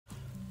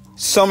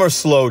Summer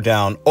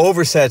slowdown,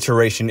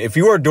 oversaturation. If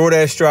you are a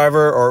DoorDash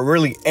driver or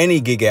really any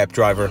gig app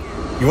driver,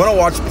 you want to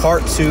watch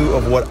part 2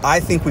 of what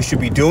I think we should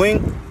be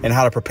doing and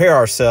how to prepare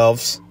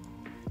ourselves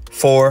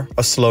for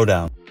a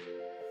slowdown.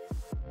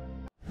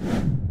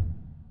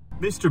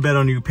 Mr. Bet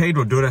on You,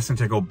 Pedro, DoorDash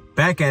and Go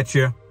back at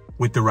you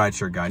with the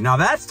RideShare Guy. Now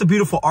that's the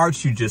beautiful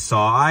arch you just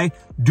saw. I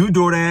do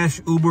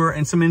DoorDash, Uber,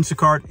 and some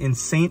Instacart in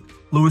St.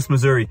 Louis,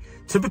 Missouri.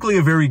 Typically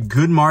a very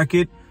good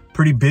market,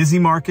 pretty busy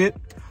market.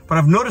 But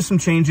I've noticed some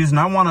changes, and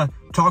I want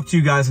to talk to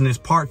you guys in this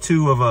part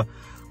 2 of a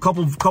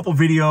couple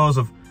videos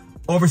of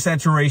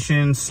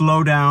oversaturation,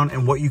 slowdown,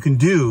 and what you can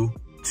do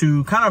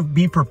to kind of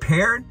be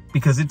prepared,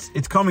 because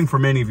it's coming for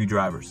many of you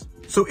drivers.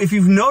 So if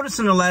you've noticed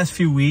in the last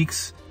few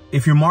weeks,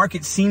 if your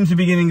market seems to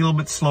be getting a little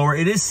bit slower,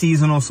 it is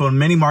seasonal. So in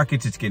many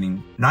markets, it's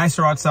getting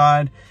nicer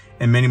outside,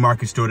 and many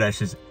markets, DoorDash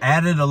has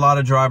added a lot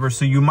of drivers.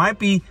 So your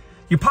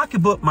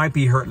pocketbook might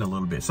be hurting a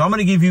little bit. So I'm going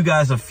to give you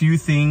guys a few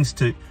things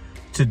to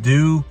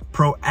do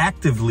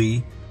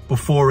proactively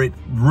before it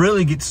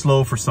really gets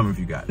slow for some of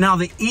you guys. Now,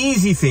 the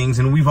easy things,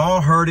 and we've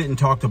all heard it and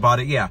talked about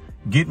it. Yeah,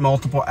 get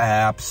multiple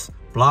apps,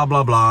 blah,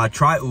 blah, blah.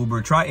 Try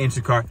Uber, try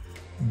Instacart.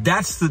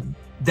 That's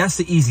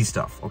the easy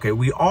stuff, okay?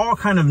 We all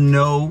kind of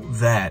know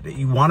that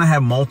you want to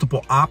have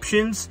multiple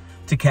options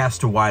to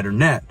cast a wider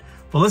net.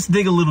 But let's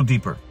dig a little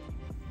deeper.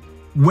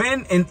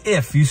 When and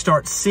if you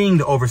start seeing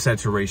the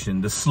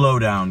oversaturation, the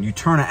slowdown, you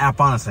turn an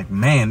app on, it's like,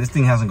 man, this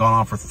thing hasn't gone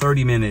on for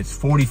 30 minutes,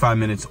 45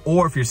 minutes.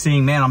 Or if you're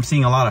seeing, man, I'm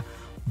seeing a lot of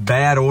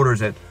bad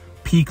orders at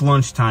peak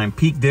lunchtime,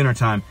 peak dinner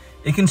time,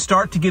 it can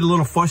start to get a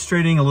little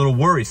frustrating, a little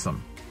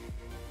worrisome.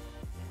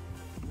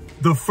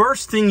 The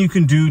first thing you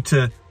can do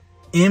to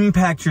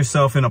impact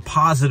yourself in a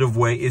positive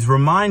way is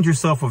remind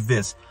yourself of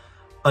this.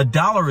 A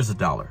dollar is a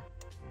dollar.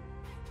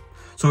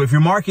 So if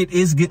your market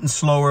is getting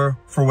slower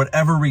for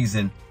whatever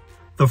reason,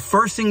 the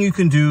first thing you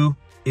can do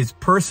is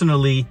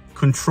personally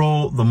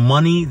control the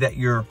money that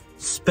you're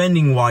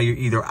spending while you're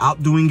either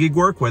out doing gig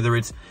work, whether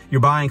it's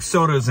you're buying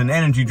sodas and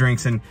energy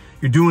drinks and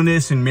you're doing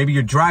this, and maybe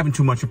you're driving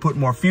too much, you're putting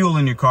more fuel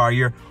in your car,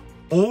 you're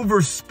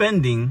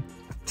overspending,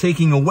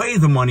 taking away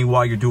the money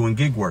while you're doing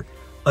gig work.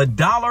 A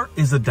dollar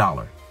is a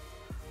dollar.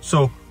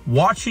 So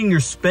watching your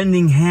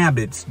spending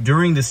habits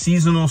during the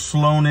seasonal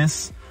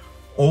slowness,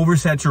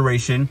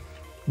 oversaturation,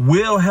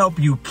 will help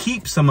you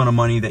keep some of the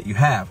money that you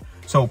have.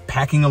 So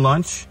packing a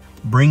lunch,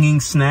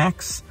 bringing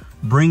snacks,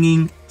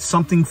 bringing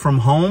something from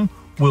home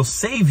will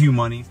save you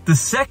money. The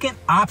second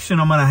option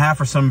I'm gonna have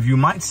for some of you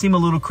might seem a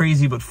little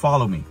crazy, but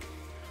follow me.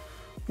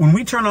 When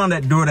we turn on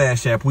that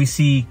DoorDash app, we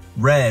see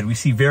red, we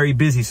see very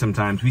busy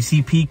sometimes, we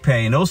see peak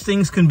pay, and those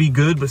things can be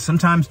good, but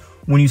sometimes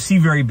when you see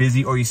very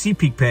busy or you see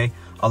peak pay,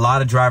 a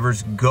lot of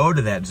drivers go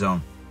to that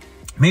zone.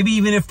 Maybe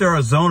even if they're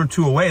a zone or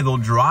two away, they'll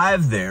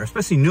drive there,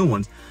 especially new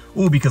ones.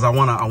 Ooh, because I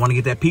wanna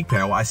get that peak pay.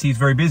 Well, I see it's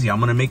very busy. I'm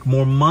gonna make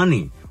more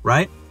money,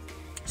 right?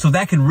 So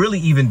that can really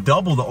even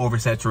double the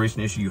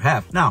oversaturation issue you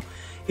have. Now,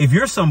 if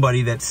you're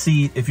somebody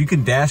if you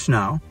can dash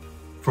now,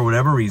 for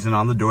whatever reason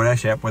on the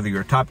DoorDash app, whether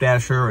you're a top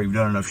dasher or you've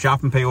done enough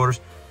shop and pay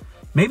orders,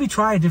 maybe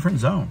try a different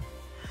zone.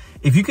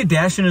 If you could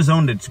dash in a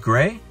zone that's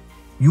gray,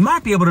 you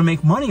might be able to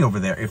make money over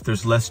there if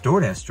there's less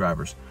DoorDash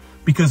drivers.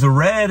 Because the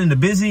red and the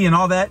busy and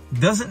all that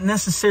doesn't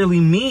necessarily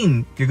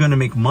mean you're gonna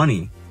make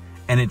money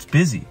and it's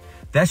busy.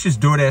 That's just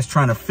DoorDash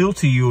trying to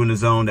filter you in a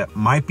zone that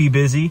might be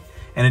busy,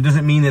 and it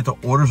doesn't mean that the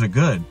orders are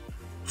good.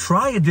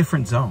 Try a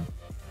different zone.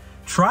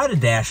 Try to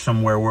dash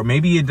somewhere where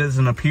maybe it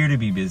doesn't appear to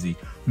be busy.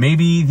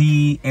 Maybe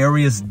the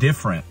area's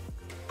different,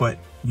 but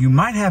you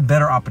might have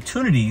better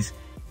opportunities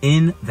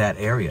in that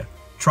area.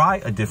 Try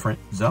a different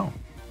zone.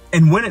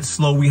 And when it's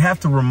slow, we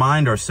have to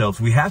remind ourselves,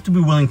 we have to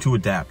be willing to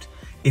adapt.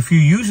 If you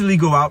usually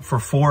go out for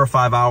 4 or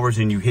 5 hours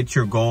and you hit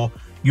your goal,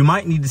 you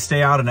might need to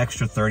stay out an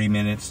extra 30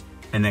 minutes,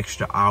 an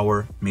extra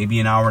hour, maybe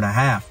an hour and a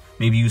half.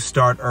 Maybe you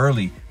start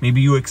early.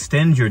 Maybe you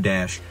extend your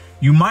dash.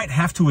 You might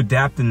have to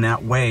adapt in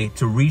that way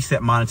to reach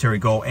that monetary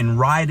goal and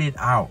ride it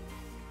out.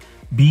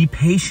 Be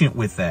patient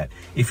with that.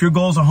 If your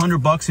goal is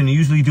 $100 and you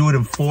usually do it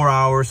in 4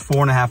 hours,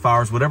 4.5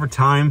 hours, whatever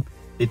time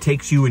it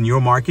takes you in your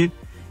market,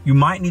 you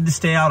might need to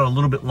stay out a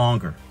little bit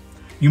longer.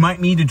 You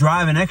might need to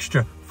drive an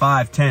extra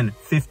 5, 10,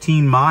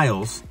 15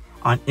 miles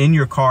in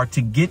your car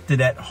to get to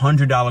that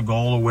 $100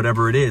 goal or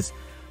whatever it is.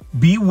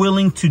 Be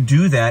willing to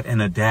do that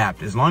and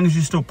adapt. As long as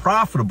you're still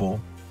profitable,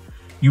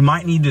 you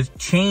might need to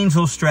change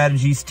those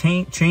strategies,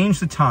 change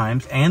the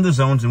times and the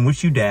zones in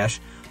which you dash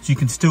so you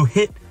can still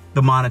hit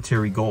the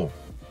monetary goal.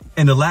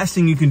 And the last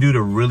thing you can do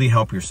to really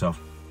help yourself,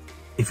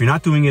 if you're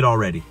not doing it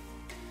already,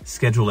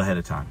 schedule ahead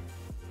of time.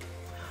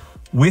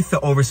 With the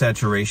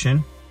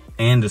oversaturation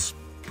and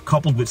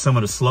coupled with some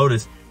of the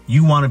slowness,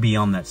 you want to be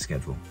on that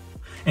schedule.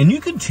 And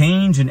you can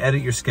change and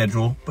edit your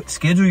schedule, but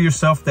schedule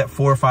yourself that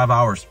 4 or 5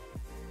 hours.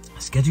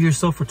 Schedule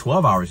yourself for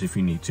 12 hours if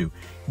you need to.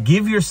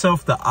 Give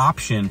yourself the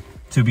option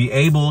to be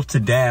able to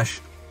dash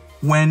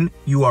when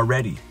you are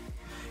ready.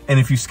 And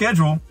if you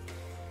schedule,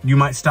 you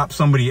might stop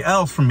somebody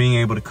else from being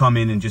able to come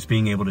in and just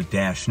being able to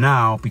dash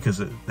now, because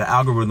the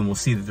algorithm will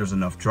see that there's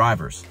enough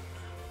drivers.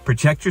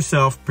 Protect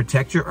yourself,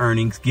 protect your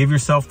earnings, give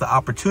yourself the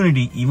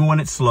opportunity, even when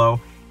it's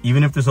slow,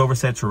 even if there's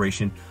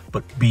oversaturation,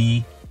 but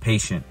be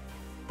patient,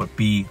 but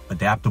be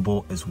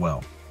adaptable as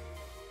well.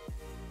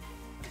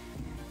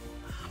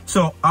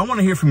 So I want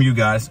to hear from you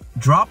guys.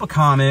 Drop a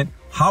comment.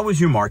 How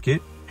is your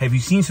market? Have you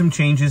seen some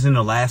changes in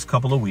the last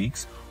couple of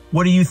weeks?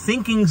 What are you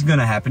thinking is going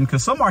to happen?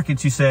 Because some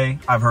markets, you say,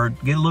 I've heard,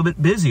 get a little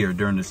bit busier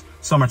during this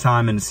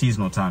summertime and the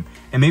seasonal time.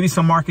 And maybe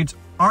some markets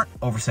aren't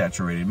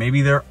oversaturated.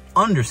 Maybe they're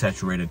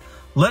undersaturated.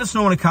 Let us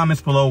know in the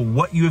comments below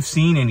what you have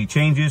seen, any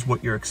changes,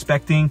 what you're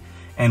expecting.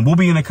 And we'll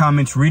be in the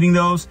comments reading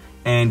those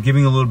and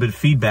giving a little bit of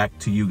feedback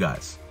to you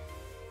guys.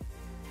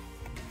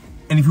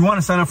 And if you want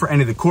to sign up for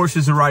any of the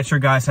courses the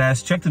RideShare Guy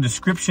has, check the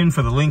description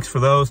for the links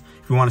for those.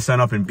 If you want to sign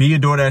up and be a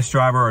DoorDash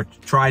driver or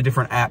try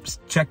different apps,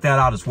 check that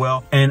out as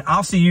well. And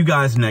I'll see you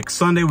guys next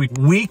Sunday with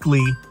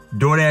weekly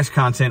DoorDash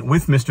content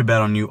with Mr. Bet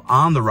on You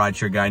on the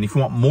RideShare Guy. And if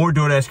you want more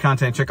DoorDash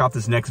content, check out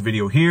this next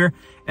video here.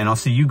 And I'll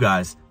see you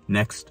guys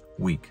next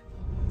week.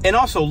 And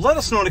also, let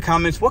us know in the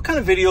comments, what kind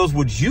of videos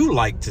would you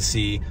like to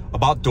see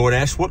about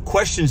DoorDash? What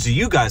questions do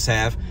you guys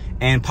have?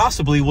 And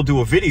possibly we'll do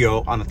a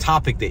video on a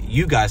topic that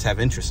you guys have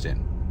interest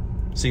in.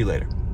 See you later.